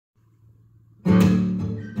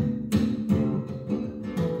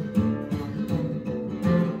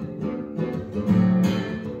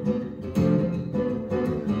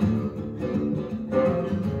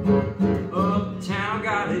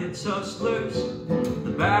gets us loose.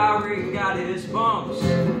 The Bowery got his bumps.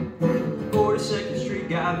 42nd Street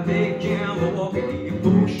got Big Jim, Milwaukee, the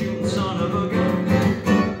bull shooting son of a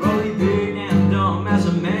gun. Rolly big and dumb as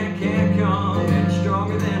a man can come, and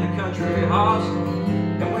stronger than a country horse.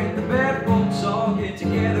 And when the bad folks all get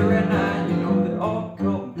together at night, you know they all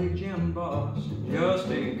call him Big Jim Boss, just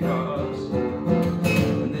because.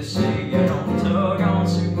 When they say you don't tug on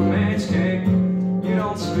Superman's cake, you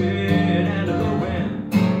don't spit into the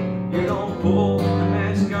wind, you don't pull the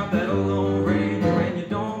man's got that old Lone Ranger, and you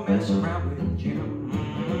don't mess around with Jim.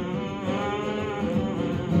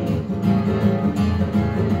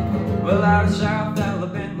 Well, out of South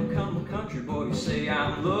Alabama come a country boy, you say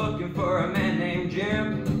I'm looking for a man named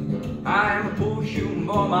Jim. I am a pool shooting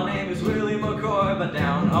boy, my name is Willie McCoy, but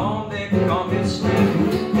down home they call me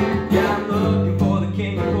Slim. Yeah, I'm looking for the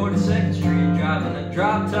king of 42nd Street, driving a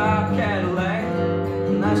drop-top Cadillac.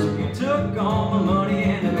 And that's what you took all my money,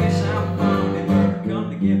 and it may sound funny, but I've come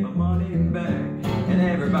to get my money back. And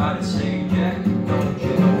everybody say, Jack, don't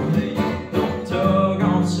you know that you don't tug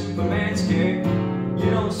on Superman's cake? You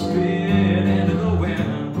don't spit into the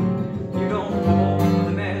wind, you don't pull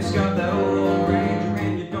the man's got that old Lone Ranger,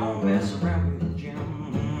 and you don't mess around with Jim.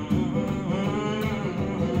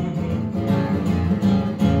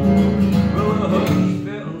 Well, a hush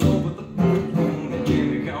fell over the room, and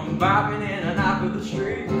Jimmy come bopping in and out of the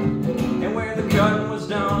street. And when the cutting was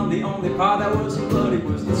done, the only part that wasn't bloody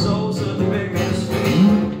was the soles of the big man's feet.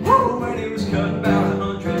 Woo! When he was cut about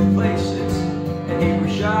 100 places, and he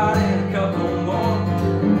was shot in a couple more.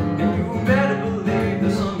 And you better believe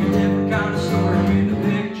there's some different kind of story when the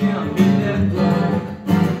Big Jim hit that floor.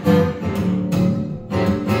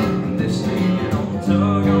 And this thing, you don't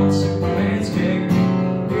tug on Superman's cake,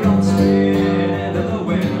 you don't spit into the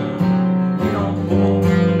wind, you don't pull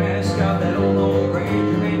the mask off that old Lone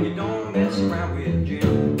Ranger, and you don't mess around with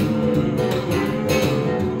Jim.